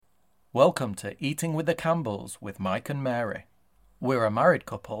Welcome to Eating with the Campbells with Mike and Mary. We're a married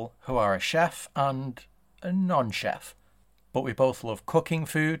couple who are a chef and a non-chef, but we both love cooking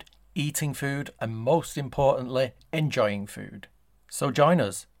food, eating food, and most importantly, enjoying food. So join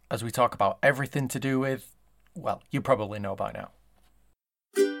us as we talk about everything to do with, well, you probably know by now.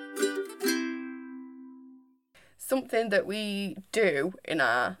 Something that we do in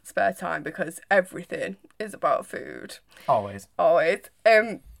our spare time, because everything is about food. Always.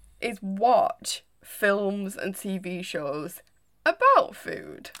 Is watch films and TV shows about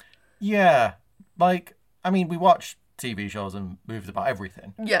food. Yeah, we watch TV shows and movies about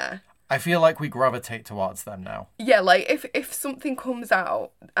everything. Yeah. I feel like we gravitate towards them now. Yeah, like if something comes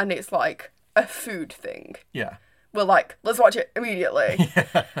out and it's like a food thing, Yeah. we're like, let's watch it immediately.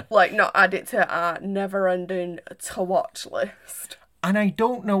 Yeah. Like, not add it to our never-ending to-watch list. And I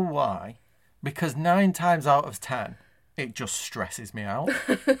don't know why, because 9 times out of 10, it just stresses me out.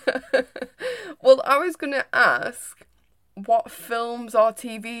 Well, I was going to ask, what films or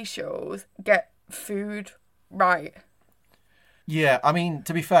TV shows get food right? Yeah, I mean,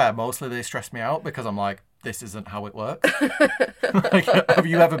 to be fair, mostly they stress me out because I'm like, this isn't how it works. Like, have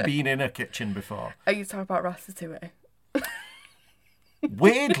you ever been in a kitchen before? Are you talking about Ratatouille?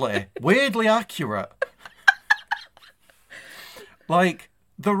 Weirdly accurate. Like,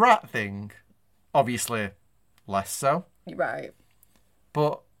 the rat thing, obviously less so. Right.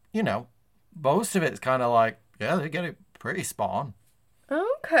 But, you know, most of it's kind of like, yeah, they get it pretty spot on.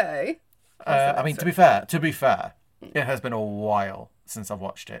 Okay. I mean, to be fair, it has been a while since I've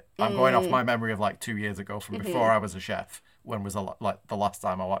watched it. I'm going off my memory of like 2 years ago from before I was a chef, when was like the last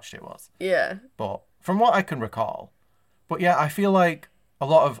time I watched it was. Yeah. But from what I can recall, but yeah, I feel like a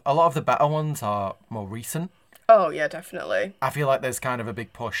lot of the better ones are more recent. Oh, yeah, definitely. I feel like there's kind of a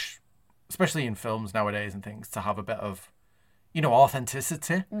big push, especially in films nowadays and things, to have a bit of, you know,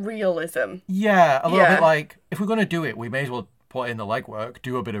 authenticity. Realism. Yeah, a little Yeah. bit like, if we're going to do it, we may as well put in the legwork,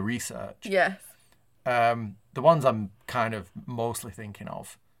 do a bit of research. Yes. The ones I'm kind of mostly thinking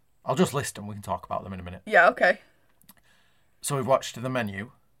of, I'll just list them. We can talk about them in a minute. Yeah, okay. So we've watched The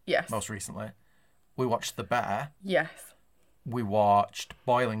Menu Yes. most recently. We watched The Bear. Yes. We watched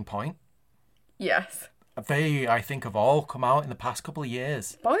Boiling Point. Yes. They, I think, have all come out in the past couple of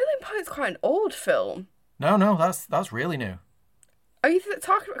years. Boiling Point's quite an old film. No, that's really new. Are you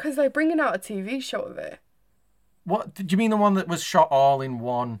talking about because they're bringing out a TV show of it? What, did you mean the one that was shot all in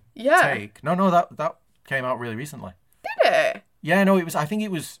one Yeah. take? No, that came out really recently. Did it? Yeah, no, I think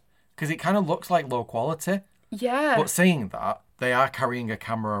it was, because it kind of looks like low quality. Yeah. But saying that, they are carrying a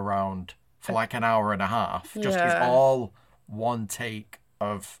camera around for like an hour and a half. Just it's Yeah. all one take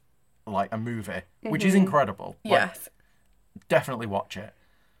of like a movie, which is incredible. Like, Yes. definitely watch it.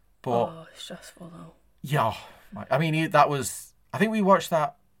 But Oh, it's stressful though. yeah, I mean, I think we watched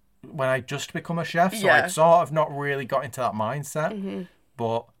that when I just become a chef, so Yeah. I'd sort of not really got into that mindset.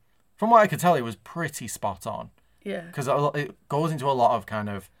 But from what I could tell, it was pretty spot on. Yeah. Because it goes into a lot of kind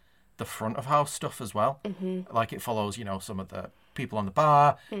of the front of house stuff as well. Like it follows, you know, some of the people on the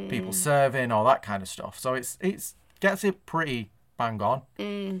bar, people serving, all that kind of stuff. So it's gets it pretty bang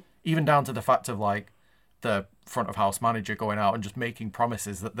on. Even down to the fact of like the front of house manager going out and just making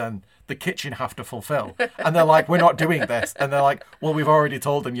promises that then the kitchen have to fulfill. And they're like, we're not doing this. And they're like, well, we've already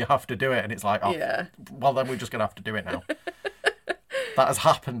told them you have to do it. And it's like, oh, Yeah. well, then we're just going to have to do it now. That has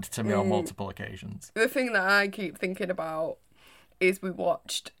happened to me on multiple occasions. The thing that I keep thinking about is we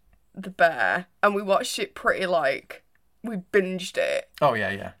watched The Bear and we watched it pretty like we binged it Oh,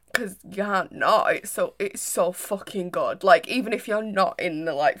 yeah. because you can't not. It's so fucking good. Like even if you're not in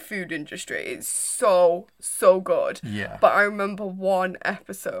the like food industry, it's so good. Yeah. But I remember one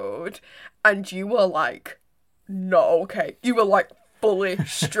episode and you were like not okay. You were like fully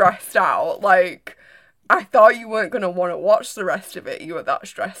stressed out. Like I thought you weren't going to want to watch the rest of it. You were that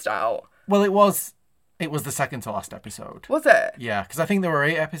stressed out. Well, it was the second to last episode. Was it? Yeah, because I think there were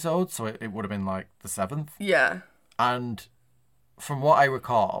 8 episodes, so it would have been like the 7th. Yeah. And from what I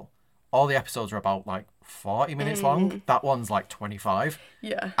recall, all the episodes are about like 40 minutes long. That one's like 25.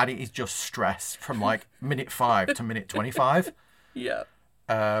 Yeah. And it is just stress from like minute 5 to minute 25. Yeah.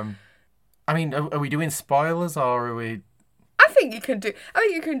 I mean, are we doing spoilers or are we... I think you can do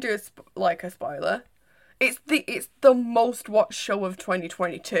a spoiler. It's the most watched show of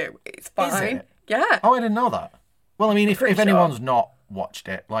 2022. It's fine. it? Yeah. Oh, I didn't know that. Well, I mean, if Pretty sure. anyone's not watched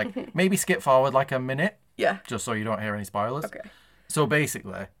it, like maybe skip forward like a minute, Yeah. just so you don't hear any spoilers. Okay. So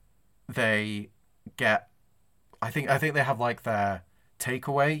basically, they get, I think they have like their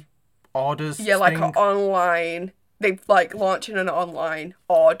takeaway orders. Yeah, like thing. an online. They've like launching an online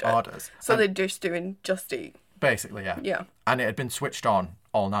orders. So And they're just doing Just Eat. basically, yeah. Yeah. And it had been switched on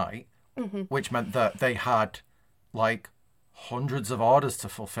all night which meant that they had like hundreds of orders to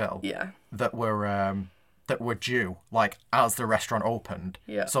fulfill Yeah. that were due like as the restaurant opened.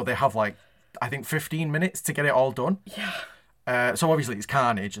 Yeah. So they have like I think 15 minutes to get it all done. Yeah. So obviously it's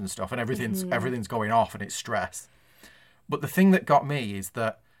carnage and stuff, and everything's going off, and it's stress. But the thing that got me is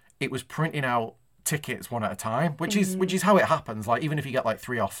that it was printing out tickets one at a time, which is how it happens. Like even if you get like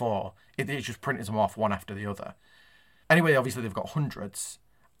 3 or 4, it's just printing them off one after the other. Anyway, obviously they've got hundreds,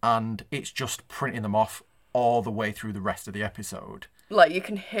 and it's just printing them off all the way through the rest of the episode. Like you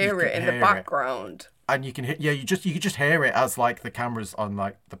can hear it in the background, and you can hear, you could just hear it as like the cameras on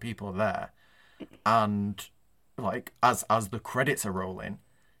like the people there, and like as the credits are rolling,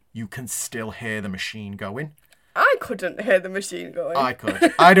 you can still hear the machine going. I couldn't hear the machine going. I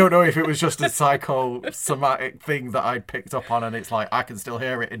could. I don't know if it was just a psychosomatic thing that I'd picked up on, and it's like I can still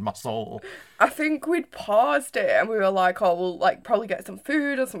hear it in my soul. I think we'd paused it and we were like, oh, we'll like probably get some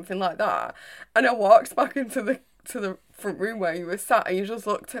food or something like that. And I walked back into the front room where you were sat, and you just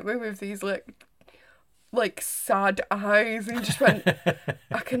looked at me with these like sad eyes, and you just went,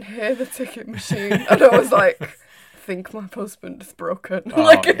 I can hear the ticket machine. And I was like, I think my husband is broken.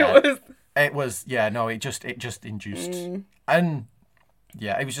 It was it just induced and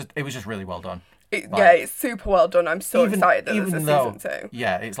it was just really well done. It's super well done. I'm so excited that there's a season 2.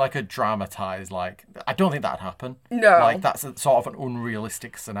 Yeah, it's like a dramatized, like I don't think that'd happen. No. Like that's a sort of an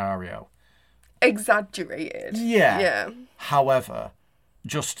unrealistic scenario. Exaggerated. Yeah. However,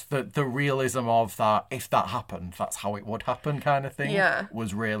 just the realism of that, if that happened, that's how it would happen kind of thing. Yeah.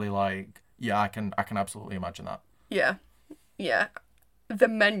 Was really like, I can absolutely imagine that. Yeah. Yeah. The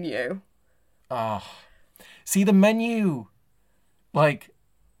menu. Oh. See, the menu, like,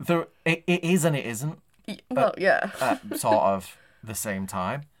 it is and it isn't. Well, yeah. At sort of the same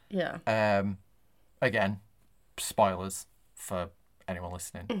time. Yeah. Again, spoilers for anyone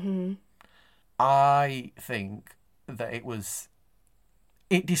listening. Mm-hmm. I think that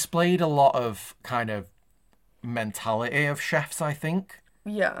it displayed a lot of kind of mentality of chefs, I think.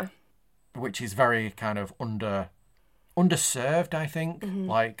 Yeah. Which is very kind of underserved, I think. Mm-hmm.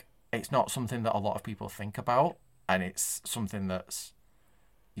 Like, it's not something that a lot of people think about, and it's something that's,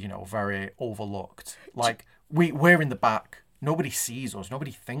 very overlooked. Like, we're in the back. Nobody sees us.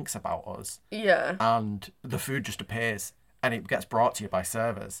 Nobody thinks about us. Yeah. And the food just appears, and it gets brought to you by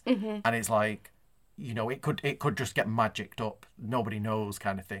servers. Mm-hmm. And it's like, it could just get magicked up. Nobody knows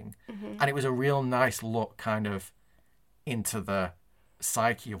kind of thing. Mm-hmm. And it was a real nice look kind of into the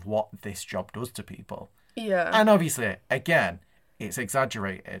psyche of what this job does to people. Yeah. And obviously, again, it's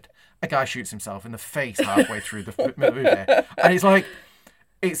exaggerated. A guy shoots himself in the face halfway through the movie. And it's like,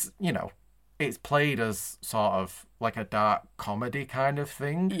 it's played as sort of like a dark comedy kind of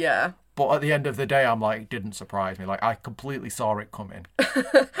thing. Yeah. But at the end of the day, I'm like, it didn't surprise me. Like, I completely saw it coming.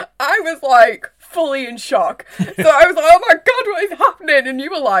 I was like fully in shock. So I was like, oh my God, what is happening? And you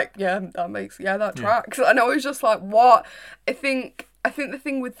were like, that tracks. And I was just like, what? I think the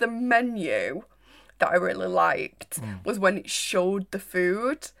thing with the menu that I really liked was when it showed the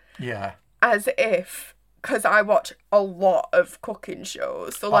food. Yeah. As if, because I watch a lot of cooking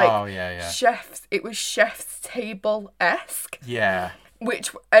shows. So like, chefs, it was Chef's Table-esque. Yeah.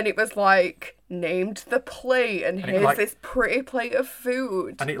 And it was like, named the plate, and here's like, this pretty plate of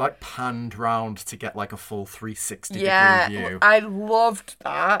food. And it like panned round to get like a full 360 degree view. I loved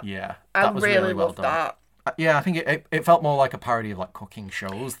that. Yeah. I really loved that. Yeah, I think it felt more like a parody of like cooking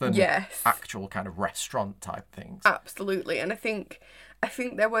shows than Yes. actual kind of restaurant type things. Absolutely. And I think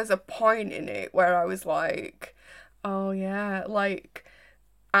there was a point in it where I was like, oh yeah, like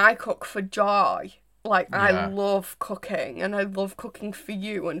I cook for joy. Like I love cooking, and I love cooking for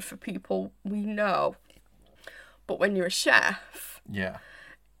you and for people we know. But when you're a chef,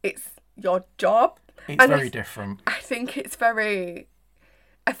 it's your job. It's very different. I think it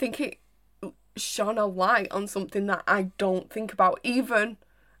shone a light on something that I don't think about, even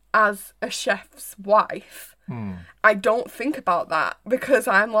as a chef's wife. I don't think about that, because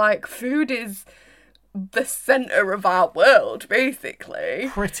I'm like, food is the centre of our world, basically.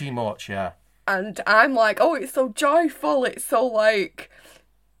 Pretty much, yeah. And I'm like, oh, it's so joyful, it's so like,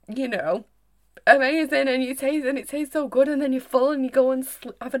 amazing, and it tastes so good, and then you're full and you go and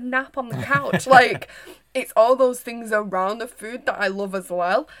have a nap on the couch. Like, it's all those things around the food that I love as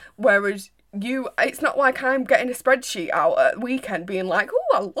well. Whereas it's not like I'm getting a spreadsheet out at the weekend being like,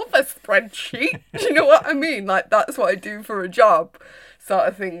 oh, I love a spreadsheet. Do you know what I mean? Like, that's what I do for a job, sort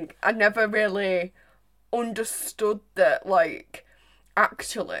of thing. I never really understood that, like,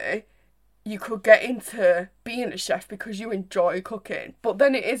 actually you could get into being a chef because you enjoy cooking, but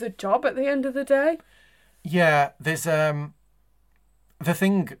then it is a job at the end of the day. Yeah, there's the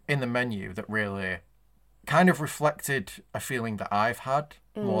thing in the menu that really kind of reflected a feeling that I've had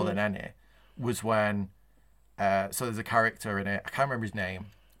more than any was when, so there's a character in it, I can't remember his name,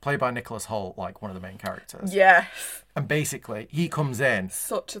 played by Nicholas Hoult, like one of the main characters. Yes. And basically, he comes in.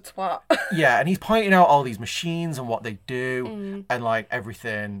 Such a twat. Yeah, and he's pointing out all these machines and what they do and like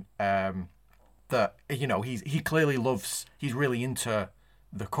everything that, you know, he clearly loves, he's really into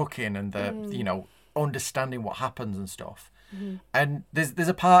the cooking and the, you know, understanding what happens and stuff. And there's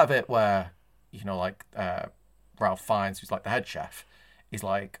a part of it where, you know, like Ralph Fiennes, who's like the head chef, is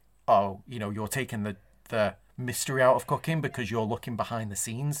like, oh, you know, you're taking the mystery out of cooking because you're looking behind the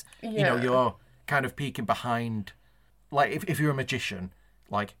scenes. You know, you're kind of peeking behind, like if you're a magician,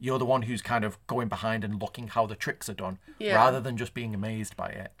 like you're the one who's kind of going behind and looking how the tricks are done rather than just being amazed by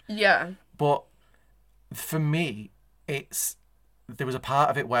it. Yeah. But for me, there was a part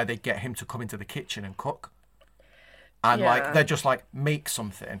of it where they get him to come into the kitchen and cook. And like they're just like, make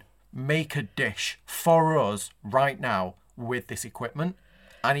something, make a dish for us right now with this equipment.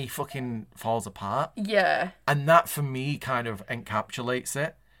 And he fucking falls apart. Yeah. And that, for me, kind of encapsulates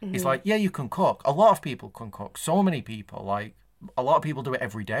it. It's like, yeah, you can cook. A lot of people can cook. So many people. Like, a lot of people do it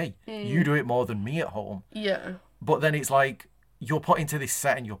every day. You do it more than me at home. Yeah. But then it's like, you're put into this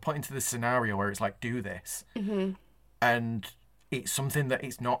setting, you're put into this scenario where it's like, do this. And it's something that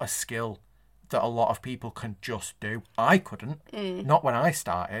it's not a skill that a lot of people can just do. I couldn't. Not when I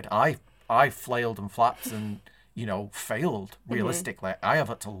started. I flailed and flapped and... you know, failed realistically. I have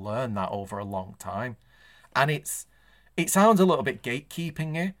had to learn that over a long time. And it sounds a little bit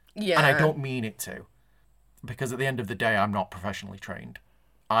gatekeeping-y. Yeah. And I don't mean it to. Because at the end of the day, I'm not professionally trained.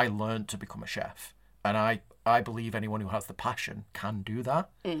 I learned to become a chef. And I believe anyone who has the passion can do that.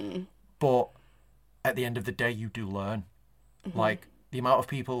 But at the end of the day, you do learn. Like, the amount of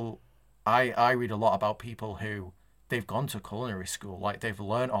people... I read a lot about people who, they've gone to culinary school. Like, they've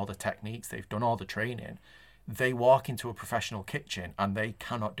learned all the techniques. They've done all the training. They walk into a professional kitchen and they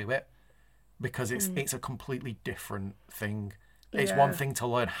cannot do it because it's a completely different thing. It's one thing to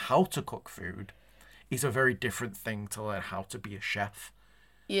learn how to cook food. It's a very different thing to learn how to be a chef.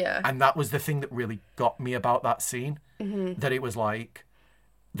 Yeah. And that was the thing that really got me about that scene. That it was like,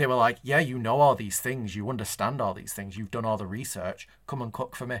 they were like, yeah, you know all these things. You understand all these things. You've done all the research. Come and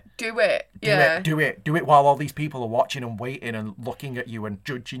cook for me. Do it. Do it while all these people are watching and waiting and looking at you and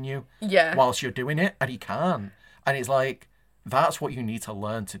judging you whilst you're doing it. And he can't. And it's like, that's what you need to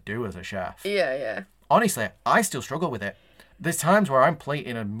learn to do as a chef. Yeah. Honestly, I still struggle with it. There's times where I'm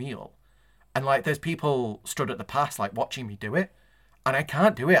plating a meal and like there's people stood at the pass like watching me do it. And I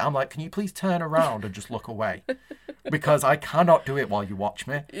can't do it. I'm like, can you please turn around and just look away? Because I cannot do it while you watch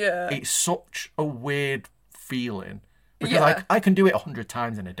me. Yeah. It's such a weird feeling. Because I can do it 100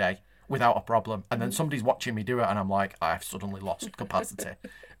 times in a day without a problem. And then somebody's watching me do it and I'm like, I've suddenly lost capacity.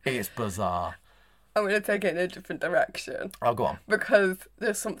 It's bizarre. I'm going to take it in a different direction. Oh, go on. Because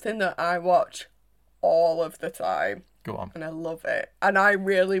there's something that I watch all of the time. Go on. And I love it. And I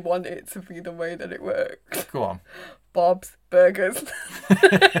really want it to be the way that it works. Go on. Bob's Burgers.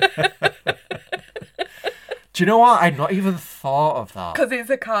 Do you know what? I'd not even thought of that. Because it's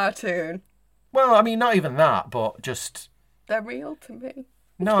a cartoon. Well, I mean, not even that, but just... They're real to me.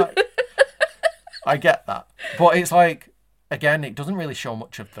 No, I get that. But it's like, again, it doesn't really show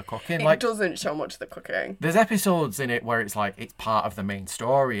much of the cooking. It doesn't show much of the cooking. There's episodes in it where it's like, it's part of the main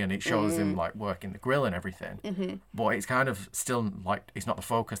story and it shows him like working the grill and everything. But it's kind of still like, it's not the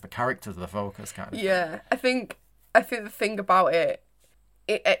focus, the characters are the focus kind of thing. I think the thing about it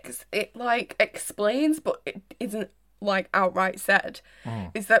like explains, but it isn't like outright said,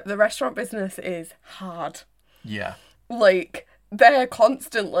 is that the restaurant business is hard. Yeah. Like, they're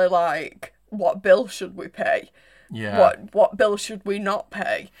constantly like, what bill should we pay? Yeah. What bill should we not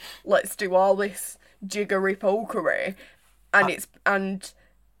pay? Let's do all this jiggery pokery, and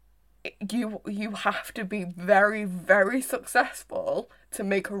you have to be very, very successful to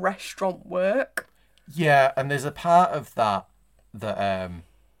make a restaurant work. Yeah, and there's a part of that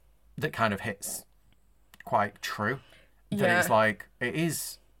kind of hits quite true. That it's like,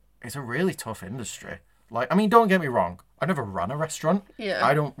 it's a really tough industry. Like, I mean, don't get me wrong, I never ran a restaurant. Yeah.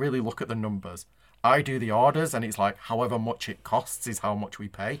 I don't really look at the numbers. I do the orders and it's like, however much it costs is how much we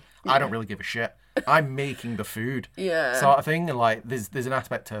pay. Yeah. I don't really give a shit. I'm making the food. Yeah. Sort of thing. And like, there's an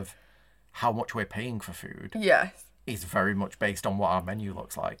aspect of how much we're paying for food. Yes. Is very much based on what our menu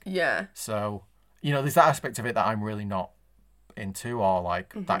looks like. Yeah. So, you know, there's that aspect of it that I'm really not into or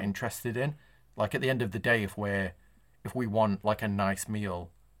like that interested in. Like, at the end of the day, if we want like a nice meal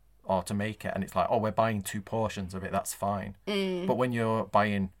or to make it and it's like, oh, we're buying 2 portions of it, that's fine. But when you're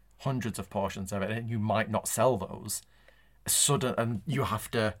buying hundreds of portions of it and you might not sell those, sudden, and you have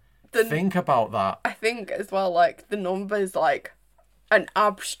to think about that. I think as well, like, the number's like an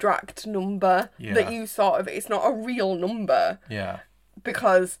abstract number that you sort of, it's not a real number. Yeah.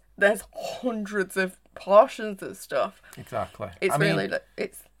 Because there's hundreds of portions of stuff. Exactly. It's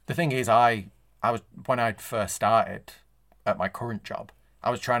it's... The thing is, I was, when I first started at my current job, I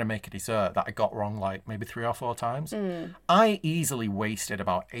was trying to make a dessert that I got wrong like maybe 3 or 4 times. I easily wasted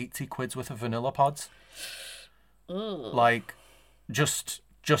about 80 quid's worth of vanilla pods. Like, just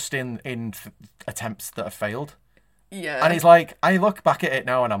in attempts that have failed. Yeah. And it's like, I look back at it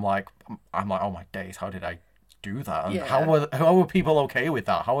now and I'm like, oh my days, how did I do that? And how were people okay with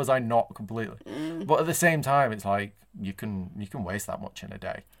that? How was I not completely? But at the same time, it's like, you can waste that much in a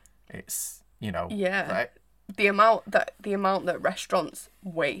day. It's, you know. Yeah. Right? The amount that restaurants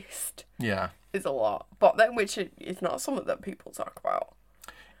waste is a lot. But then, which is not something that people talk about.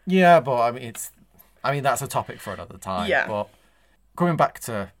 Yeah, but I mean that's a topic for another time. Yeah. But coming back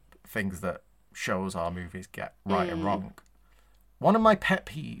to things that shows or movies get right and wrong, one of my pet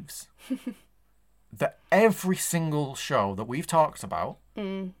peeves that every single show that we've talked about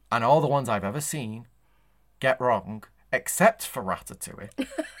and all the ones I've ever seen get wrong, except for Ratatouille.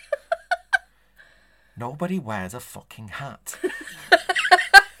 Nobody wears a fucking hat.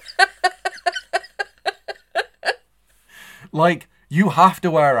 Like, you have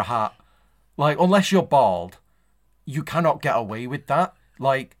to wear a hat. Like, unless you're bald, you cannot get away with that.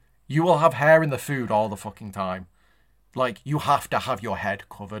 Like, you will have hair in the food all the fucking time. Like, you have to have your head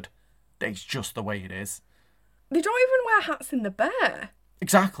covered. It's just the way it is. They don't even wear hats in The Bear.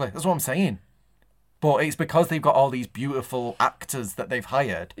 Exactly. That's what I'm saying. But it's because they've got all these beautiful actors that they've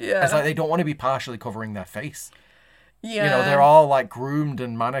hired. Yeah. It's like they don't want to be partially covering their face. Yeah. You know, they're all like groomed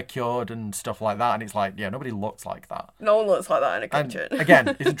and manicured and stuff like that. And it's like, yeah, nobody looks like that. No one looks like that in a kitchen. And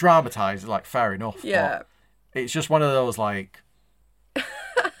again, it's dramatised, like, fair enough. Yeah. But it's just one of those, like...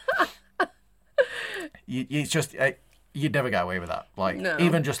 it's just... you'd never get away with that. Like, No.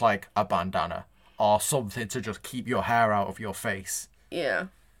 even just, like, a bandana or something to just keep your hair out of your face. Yeah.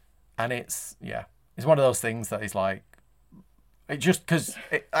 And it's one of those things that is like... It just... Because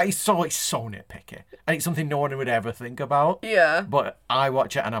it's so nitpicky. And it's something no one would ever think about. Yeah. But I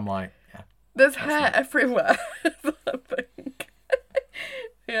watch it and I'm like, yeah. There's hair everywhere. I think.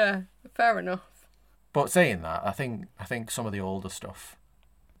 Yeah, fair enough. But saying that, I think some of the older stuff,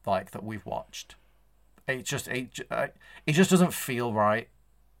 like, that we've watched, it just doesn't feel right.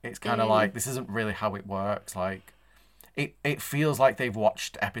 It's kind of like, this isn't really how it works. Like, it feels like they've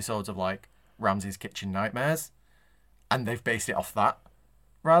watched episodes of, like, Ramsay's Kitchen Nightmares, and they've based it off that,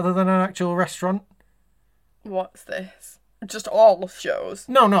 rather than an actual restaurant. What's this? Just all shows?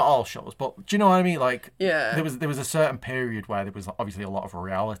 No, not all shows, but do you know what I mean? Like, Yeah. there was a certain period where there was obviously a lot of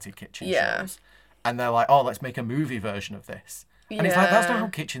reality kitchen Yeah. shows, and they're like, oh, let's make a movie version of this. And it's like, that's not how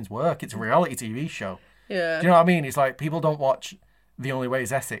kitchens work. It's a reality TV show. Yeah. Do you know what I mean? It's like, people don't watch The Only Way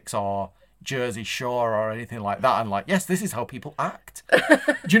is Essex or Jersey Shore or anything like that and like, yes, this is how people act.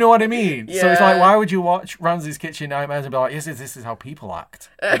 Do you know what I mean? Yeah. So it's like, why would you watch Ramsay's Kitchen Nightmares and be like, yes, this is how people act,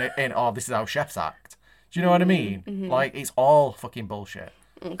 or this is how chefs act? Do you know what I mean? Mm-hmm. Like, it's all fucking bullshit.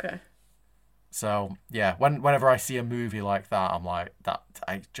 Okay. So yeah, whenever I see a movie like that, I'm like,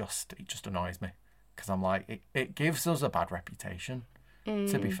 it just annoys me, because I'm like, it gives us a bad reputation.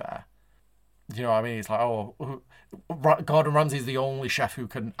 To be fair, you know what I mean? It's like, oh, Gordon Ramsay's the only chef who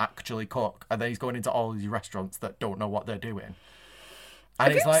can actually cook, and then he's going into all these restaurants that don't know what they're doing.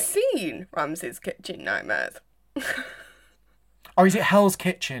 And Have you seen Ramsay's Kitchen Nightmares? Or is it Hell's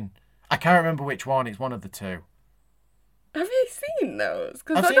Kitchen? I can't remember which one. It's one of the two. Have you seen those?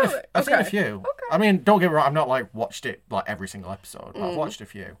 I've seen a few. Okay. I mean, don't get me wrong, I've not like watched it like every single episode, but I've watched a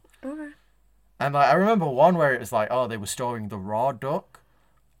few. Okay. And like, I remember one where it was like, oh, they were storing the raw duck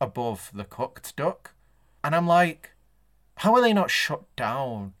above the cooked duck. And I'm like, how are they not shut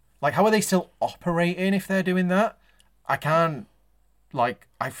down? Like, how are they still operating if they're doing that? I can't, like,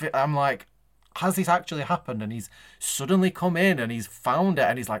 I'm like, has this actually happened? And he's suddenly come in and he's found it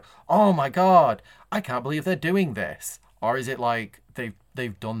and he's like, oh my God, I can't believe they're doing this. Or is it like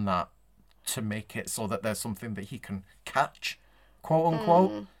they've done that to make it so that there's something that he can catch, quote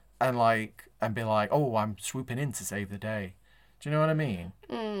unquote, and be like, oh, I'm swooping in to save the day. Do you know what I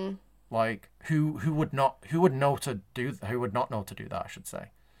mean? Like, who would not know to do that, I should say.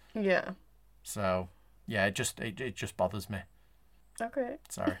 Yeah. So yeah, it just bothers me. Okay.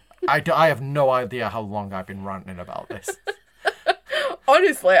 Sorry. I have no idea how long I've been ranting about this.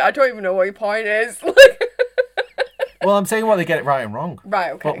 Honestly, I don't even know what your point is. Well, I'm saying what they get it right and wrong.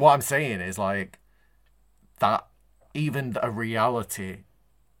 Right, okay. But what I'm saying is, like, that even a reality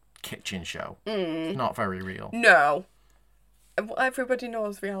kitchen show is not very real. No. Well, everybody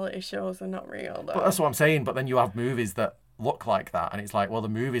knows reality shows are not real, though. But that's what I'm saying. But then you have movies that look like that, and it's like, well, the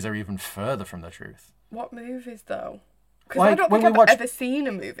movies are even further from the truth. What movies, though? Because Like, I don't when think we I've watched- ever seen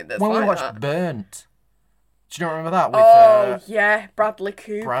a movie that's When like we watched that. Burnt, do you not remember that with Oh, yeah, Bradley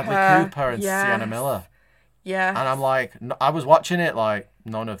Cooper. Bradley Cooper and Yes. Sienna Miller? Yeah. And I'm like, I was watching it like,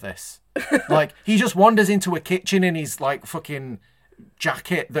 none of this. Like, he just wanders into a kitchen in his like fucking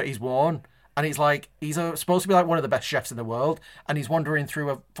jacket that he's worn. And he's like, supposed to be like one of the best chefs in the world. And he's wandering through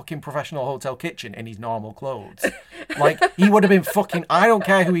a fucking professional hotel kitchen in his normal clothes. Like, he would have been fucking, I don't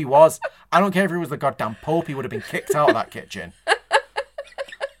care who he was. I don't care if he was the goddamn Pope. He would have been kicked out of that kitchen. I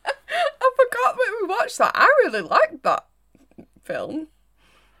forgot that we watched that. I really liked that film.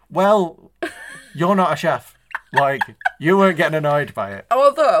 Well, you're not a chef. Like, you weren't getting annoyed by it.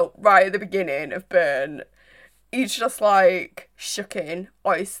 Although, right at the beginning of Burn, he's just like shucking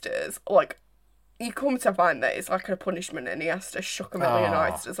oysters. Like, you come to find that it's like a punishment and he has to shuck a million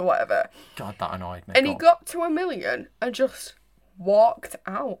oysters or whatever. God, that annoyed me. And he got to 1 million and just walked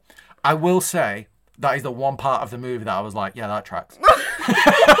out. I will say, that is the one part of the movie that I was like, yeah, that tracks.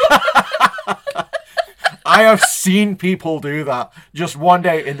 I have seen people do that. Just one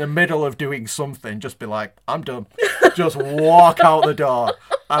day in the middle of doing something, just be like, I'm done. Just walk out the door.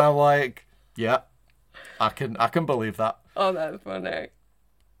 And I'm like, yeah, I can believe that. Oh, that's funny.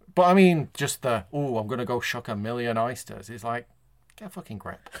 But I mean, just I'm going to go shuck 1 million oysters. It's like, get a fucking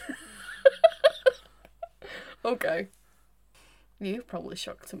grip. Okay. You've probably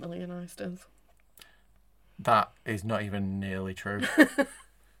shucked 1 million oysters. That is not even nearly true.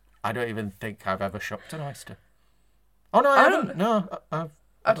 I don't even think I've ever shucked an oyster. Oh, no, I haven't. No,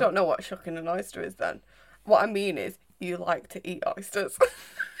 I don't know what shucking an oyster is then. What I mean is, you like to eat oysters.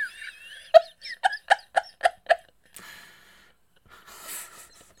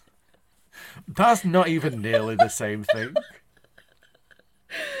 That's not even nearly the same thing.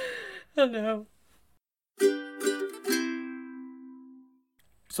 I know.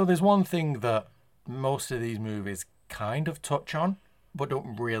 So there's one thing that most of these movies kind of touch on, but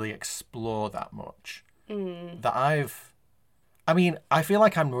don't really explore that much. That I feel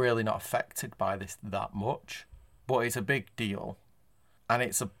like I'm really not affected by this that much, but it's a big deal. And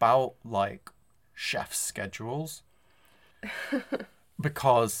it's about, like, chef's schedules.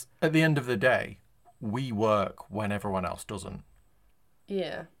 Because at the end of the day, we work when everyone else doesn't.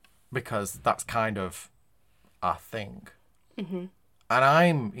 Yeah. Because that's kind of our thing. Mm-hmm. And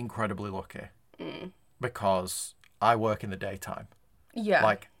I'm incredibly lucky because I work in the daytime. Yeah.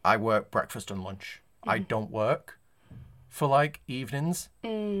 Like, I work breakfast and lunch. I don't work for, like, evenings.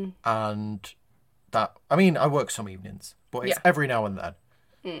 And that, I mean, I work some evenings, but it's every now and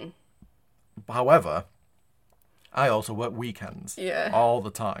then. However, I also work weekends all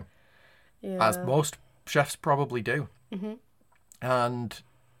the time, as most chefs probably do. And,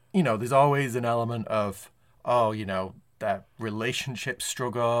 you know, there's always an element of, their relationship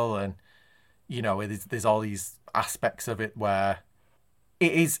struggle, and, you know, there's all these aspects of it where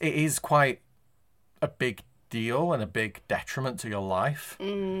it is quite a big deal and a big detriment to your life.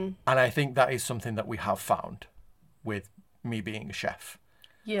 And I think that is something that we have found with me being a chef.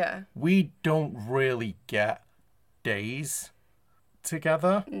 Yeah. We don't really get days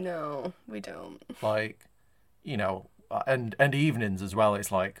together. No, we don't. Like, you know, and evenings as well.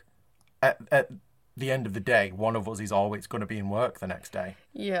 It's like at the end of the day, one of us is always going to be in work the next day.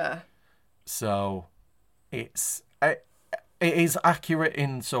 Yeah. So it is accurate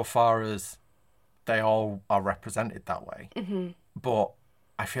insofar as they all are represented that way. But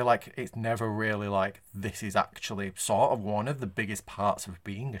I feel like it's never really like, this is actually sort of one of the biggest parts of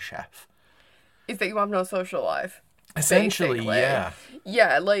being a chef. Is that you have no social life. Essentially, basically. yeah.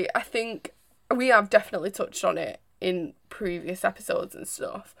 Yeah, like, I think we have definitely touched on it in previous episodes and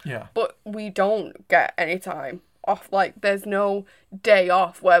stuff. Yeah. But we don't get any time off. Like, there's no day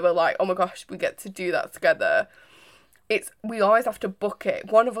off where we're like, oh my gosh, we get to do that together. We always have to book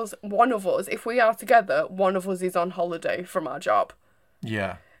it. One of us, if we are together, one of us is on holiday from our job.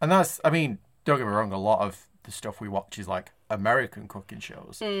 Yeah. And that's, I mean, don't get me wrong, a lot of the stuff we watch is like American cooking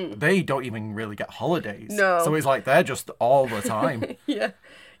shows. They don't even really get holidays. No. So it's like they're just all the time.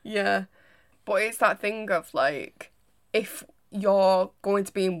 Yeah. But it's that thing of like, if you're going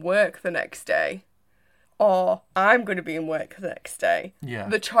to be in work the next day, or I'm going to be in work the next day,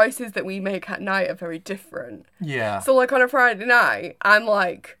 the choices that we make at night are very different. Yeah. So like on a Friday night, I'm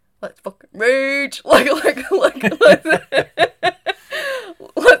like, let's fucking rage. Like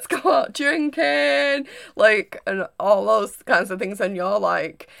let's go out drinking. Like, and all those kinds of things. And you're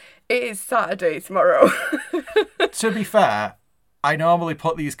like, it is Saturday tomorrow. To be fair, I normally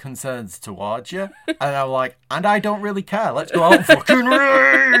put these concerns towards you, and I'm like, and I don't really care. Let's go out and fucking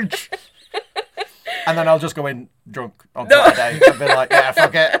rage. And then I'll just go in drunk on Saturday and be like, yeah,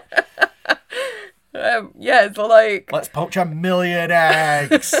 fuck it. Yeah, so like... Let's poach 1,000,000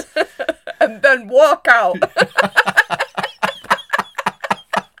 eggs. And then walk out.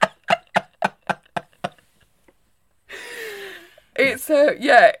 It's,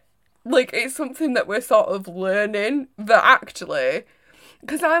 like, it's something that we're sort of learning that actually...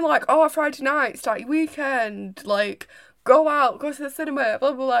 Because I'm like, oh, Friday night, start your weekend, like, go out, go to the cinema,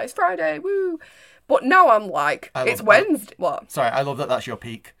 blah, blah, blah, it's Friday, woo. But now I'm like, it's Wednesday. What? Sorry, I love that that's your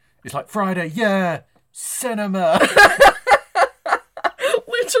peak. It's like, Friday, yeah, cinema.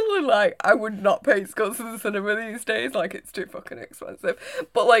 Literally, like, I would not pay to go to the cinema these days. Like, it's too fucking expensive.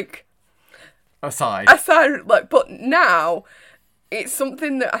 But, like... Aside, like, but now... It's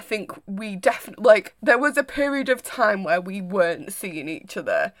something that I think we definitely... Like, there was a period of time where we weren't seeing each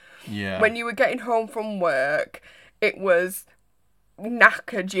other. Yeah. When you were getting home from work, it was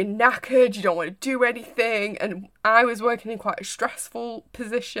knackered. You're knackered, you don't want to do anything. And I was working in quite a stressful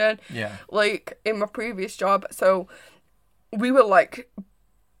position. Yeah. Like, in my previous job. So, we were, like,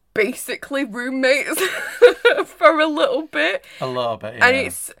 basically roommates for a little bit. A little bit, yeah.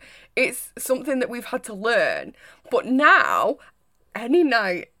 And it's something that we've had to learn. But now... Any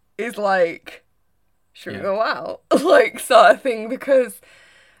night is like, should we go out? Like, sort of thing, because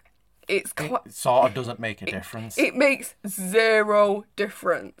it's quite... It sort of doesn't make a difference. It makes zero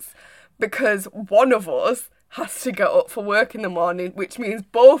difference, because one of us has to get up for work in the morning, which means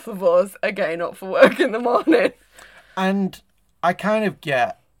both of us are getting up for work in the morning. And I kind of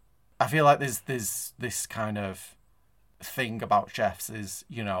get... I feel like there's this kind of thing about chefs is,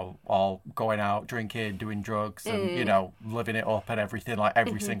 you know, all going out, drinking, doing drugs and, you know, living it up and everything, like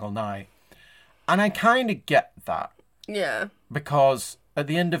every single night. And I kind of get that. Yeah. Because at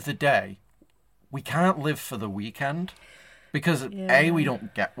the end of the day, we can't live for the weekend. Because A, we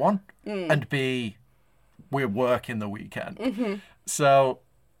don't get one. And B, we're working the weekend. So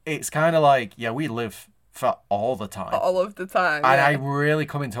it's kind of like, yeah, we live for all the time. All of the time. And I'm really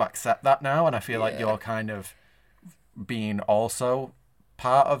coming to accept that now. And I feel like you're kind of being also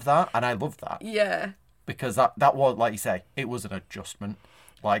part of that, and I love that. Yeah. Because that was, like you say, it was an adjustment.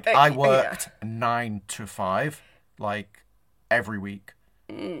 Like, I worked 9 to 5, like, every week.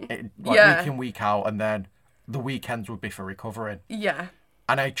 Week in, week out, and then the weekends would be for recovering. Yeah.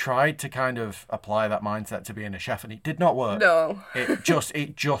 And I tried to kind of apply that mindset to being a chef, and it did not work. No. It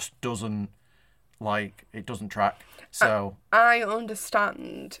just doesn't, like, it doesn't track. So I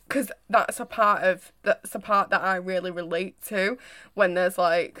understand, because that's a part that I really relate to, when there's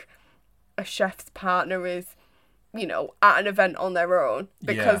like a chef's partner is, you know, at an event on their own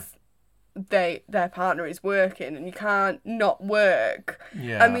because their partner is working and you can't not work.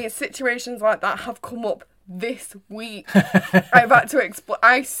 Yeah. I mean, situations like that have come up this week. I've had to explain.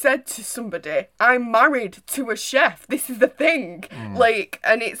 I said to somebody, I'm married to a chef. This is the thing. Like,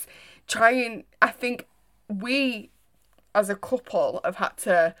 and it's trying, I think we as a couple have had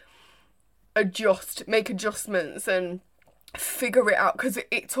to make adjustments and figure it out, because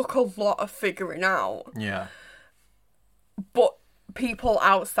it took a lot of figuring out. Yeah. But people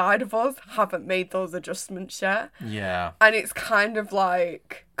outside of us haven't made those adjustments yet. Yeah. And it's kind of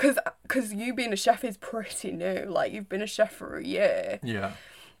like, because you being a chef is pretty new. Like, you've been a chef for a year. Yeah.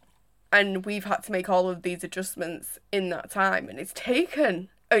 And we've had to make all of these adjustments in that time. And it's taken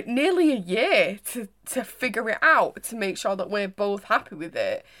nearly a year to figure it out, to make sure that we're both happy with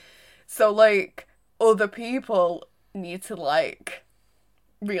it. So, like, other people need to, like,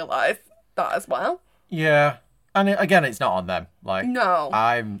 realise that as well. Yeah. And again, it's not on them. Like, no.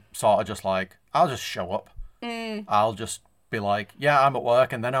 I'm sort of just like, I'll just show up. I'll just be like, yeah, I'm at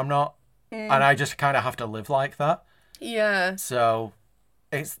work, and then I'm not. And I just kind of have to live like that. Yeah. So,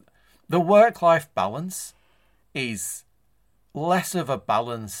 it's the work-life balance is less of a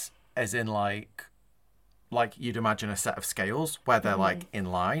balance as in like you'd imagine a set of scales where they're like in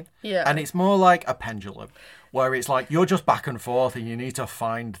line. Yeah. And it's more like a pendulum where it's like you're just back and forth and you need to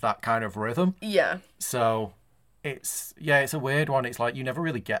find that kind of rhythm. Yeah. So it's a weird one. It's like you never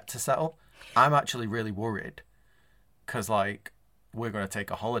really get to settle. I'm actually really worried because like we're going to take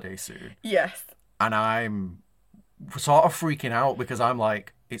a holiday soon. Yes. And I'm sort of freaking out because I'm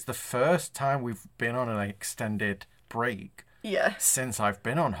like, it's the first time we've been on an extended break. Yeah. Since I've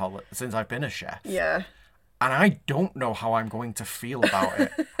been on since I've been a chef. Yeah. And I don't know how I'm going to feel about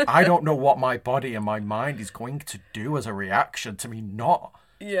it. I don't know what my body and my mind is going to do as a reaction to me not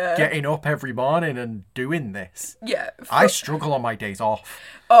Yeah. getting up every morning and doing this. Yeah. I struggle on my days off.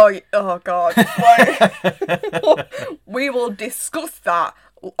 Oh God. Like, we will discuss that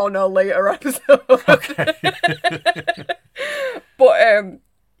on a later episode. Okay. But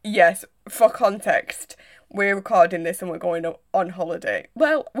yes, for context, we're recording this and we're going on holiday.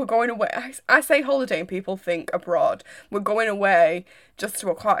 Well, we're going away. I say holiday and people think abroad. We're going away just to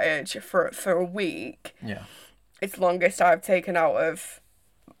a cottage for a week. Yeah. It's the longest I've taken out of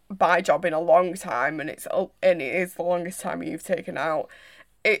my job in a long time, and it is the longest time you've taken out.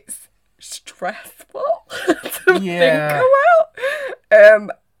 It's stressful to think about.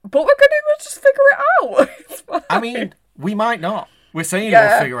 But we're gonna just figure it out. It's fine. I mean, we might not. We're saying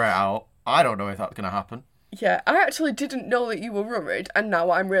Yeah. we'll figure it out. I don't know if that's going to happen. Yeah, I actually didn't know that you were worried, and now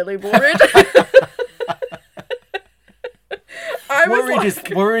I'm really worried. I was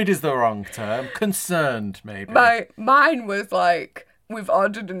Worried is the wrong term. Concerned, maybe. mine was like, we've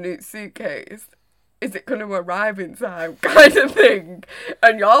ordered a new suitcase. Is it going to arrive in time? Kind of thing.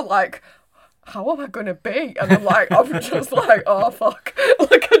 And you're like, how am I going to be? And I'm just like, oh, fuck.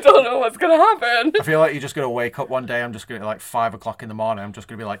 Like, I don't know what's going to happen. I feel like you're just going to wake up one day, I'm just going to, like, 5 o'clock in the morning, I'm just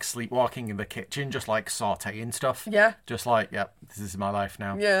going to be, like, sleepwalking in the kitchen, just, like, sauteing stuff. Yeah. Just like, yep, this is my life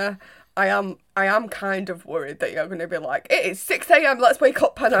now. Yeah. I am kind of worried that you're going to be like, it is 6 a.m, let's wake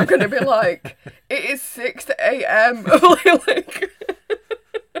up. And I'm going to be like, it is 6 a.m. Like,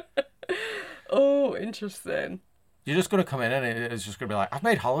 oh, interesting. You're just going to come in and it's just going to be like, I've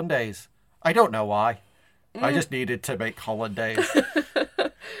made hollandaise. I don't know why. I just needed to make hollandaise.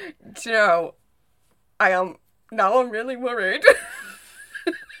 Do you know, I'm really worried.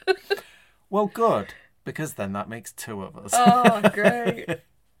 Well, good, because then that makes 2 of us. Oh, great.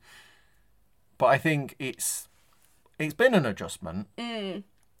 But I think it's been an adjustment. Do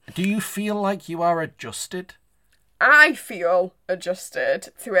you feel like you are adjusted? I feel adjusted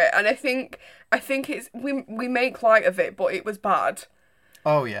to it, and I think it's we make light of it, but it was bad.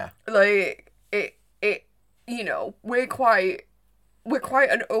 Oh yeah. Like it you know, we're quite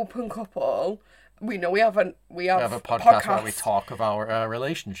an open couple. We know we have a podcast where we talk of our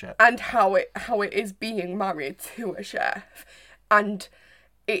relationship and how it is being married to a chef, and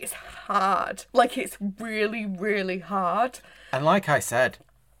it's hard. Like, it's really, really hard. And like I said,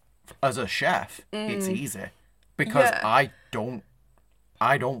 as a chef, it's easy because Yeah.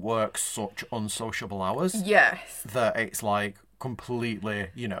 I don't work such unsociable hours. Yes. That it's like completely,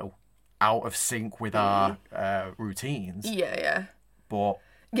 out of sync with our routines. Yeah. But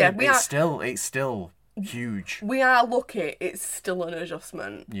Yeah, it's still huge. We are lucky. It's still an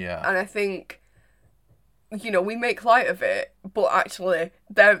adjustment. Yeah. And I think, we make light of it, but actually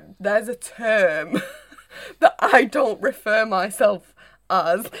there's a term that I don't refer myself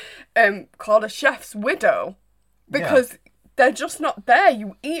as, called a chef's widow, because they're just not there.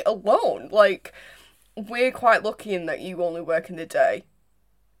 You eat alone. Like, we're quite lucky in that you only work in the day.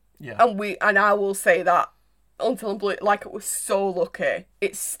 Yeah. And I will say that until I'm like, it was so lucky.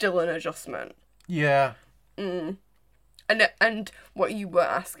 It's still an adjustment. Yeah. And what you were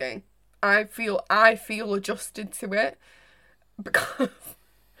asking, I feel adjusted to it because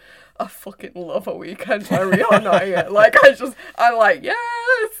I fucking love a weekend where we are not here. Like, I'm like,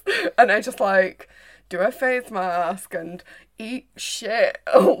 yes, and I just like do a face mask and eat shit,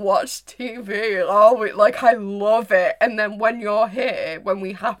 watch TV. Like, I love it. And then when you're here, when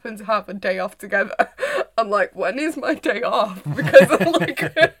we happen to have a day off together, I'm like, when is my day off? Because I'm like,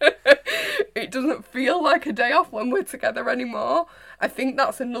 it doesn't feel like a day off when we're together anymore. I think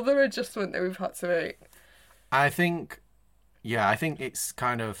that's another adjustment that we've had to make. I think it's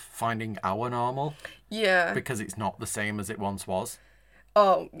kind of finding our normal. Yeah. Because it's not the same as it once was.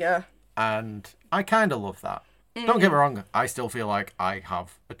 Oh, yeah. And I kind of love that. Don't get me wrong, I still feel like I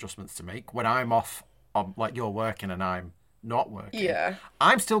have adjustments to make. When I'm off, like you're working and I'm not working, Yeah.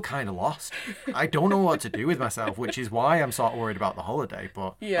 I'm still kind of lost. I don't know what to do with myself, which is why I'm sort of worried about the holiday.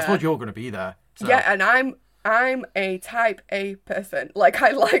 But I suppose you're going to be there. So. Yeah, and I'm a type A person. Like,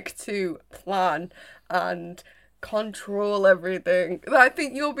 I like to plan and control everything. I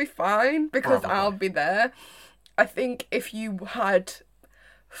think you'll be fine because Probably. I'll be there. I think if you had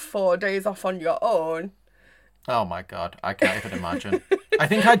 4 days off on your own... Oh my God, I can't even imagine. I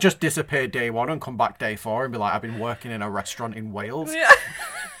think I'd just disappear day 1 and come back day 4 and be like, I've been working in a restaurant in Wales. Yeah.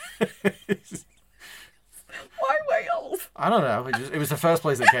 Why Wales? I don't know. It was the first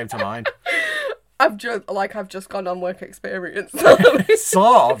place that came to mind. I've just gone on work experience.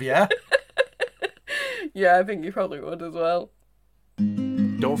 Sort of, yeah. Yeah, I think you probably would as well.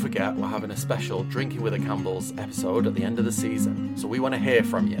 Don't forget, we're having a special Drinking with the Campbells episode at the end of the season, so we want to hear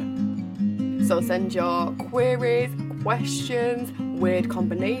from you. So send your queries, questions, weird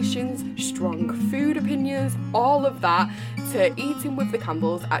combinations, strong food opinions, all of that, to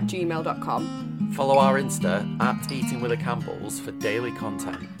eatingwiththecampbells@gmail.com. Follow our Insta at Eating with the Campbells for daily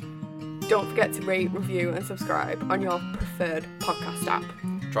content. Don't forget to rate, review and subscribe on your preferred podcast app.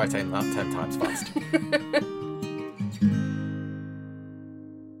 Try saying that 10 times fast.